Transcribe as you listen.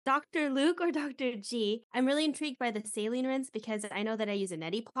Dr. Luke or Dr. G, I'm really intrigued by the saline rinse because I know that I use a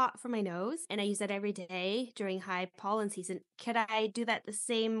neti pot for my nose and I use that every day during high pollen season. Could I do that the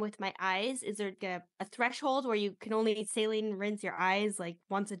same with my eyes? Is there a threshold where you can only saline rinse your eyes like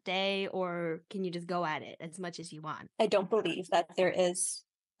once a day, or can you just go at it as much as you want? I don't believe that there is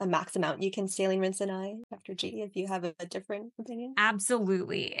a max amount you can saline rinse an eye, Dr. G, if you have a different opinion.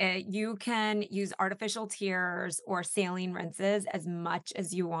 Absolutely. You can use artificial tears or saline rinses as much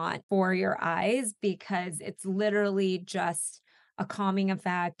as you want for your eyes because it's literally just a calming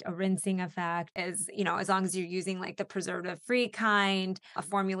effect, a rinsing effect as long as you're using like the preservative free kind, a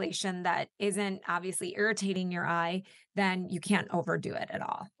formulation that isn't obviously irritating your eye, then you can't overdo it at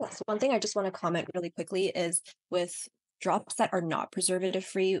all. Yes, one thing I just want to comment really quickly is with drops that are not preservative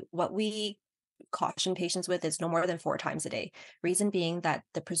free, what we caution patients with is no more than 4 times a day. Reason being that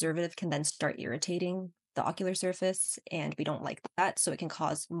the preservative can then start irritating the ocular surface, and we don't like that. So it can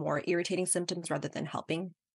cause more irritating symptoms rather than helping